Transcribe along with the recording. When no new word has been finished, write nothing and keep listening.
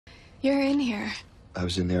You're in here. I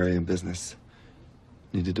was in the area in business.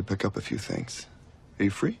 Needed to pick up a few things. Are you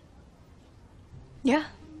free? Yeah.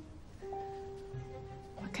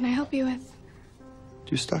 What can I help you with?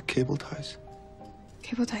 Do you stock cable ties?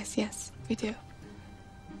 Cable ties, yes, we do.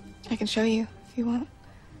 I can show you if you want.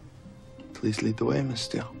 Please lead the way, Miss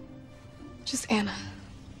Steele. Just Anna.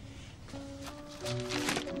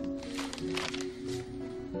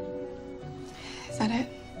 Is that it?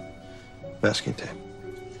 Masking tape.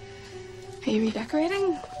 Are you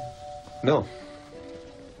redecorating? No.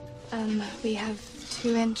 We have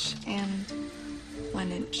 2-inch and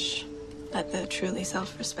 1-inch. But the truly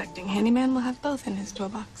self-respecting handyman will have both in his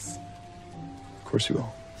toolbox. Of course you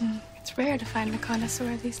will. It's rare to find a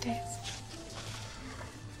connoisseur these days.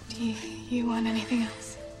 Do you want anything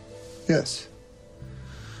else? Yes.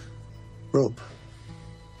 Rope.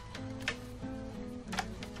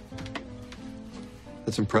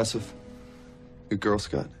 That's impressive. Good Girl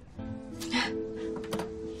Scout.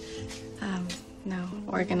 No.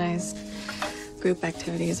 Organized group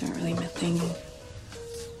activities aren't really my thing.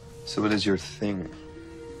 So what is your thing?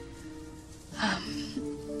 I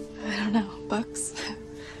don't know. Books?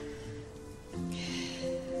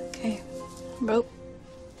 Okay. Rope,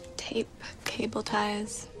 tape, cable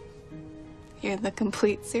ties. You're the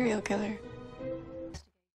complete serial killer.